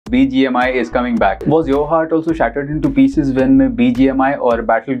BGMI is coming back. Was your heart also shattered into pieces when BGMI or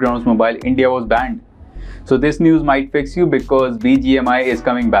Battlegrounds Mobile India was banned? So this news might fix you because BGMI is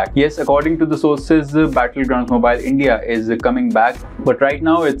coming back. Yes, according to the sources, Battlegrounds Mobile India is coming back, but right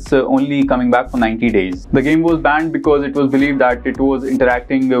now it's only coming back for 90 days. The game was banned because it was believed that it was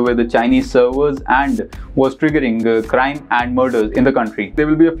interacting with the Chinese servers and was triggering crime and murders in the country. There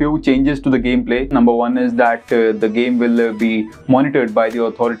will be a few changes to the gameplay. Number one is that the game will be monitored by the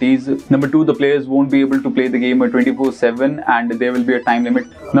authorities. Number two, the players won't be able to play the game 24/7 and there will be a time limit.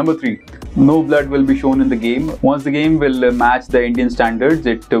 Number three, no blood will be shown in the game. Once the game will match the Indian standards,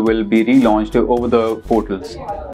 it will be relaunched over the portals.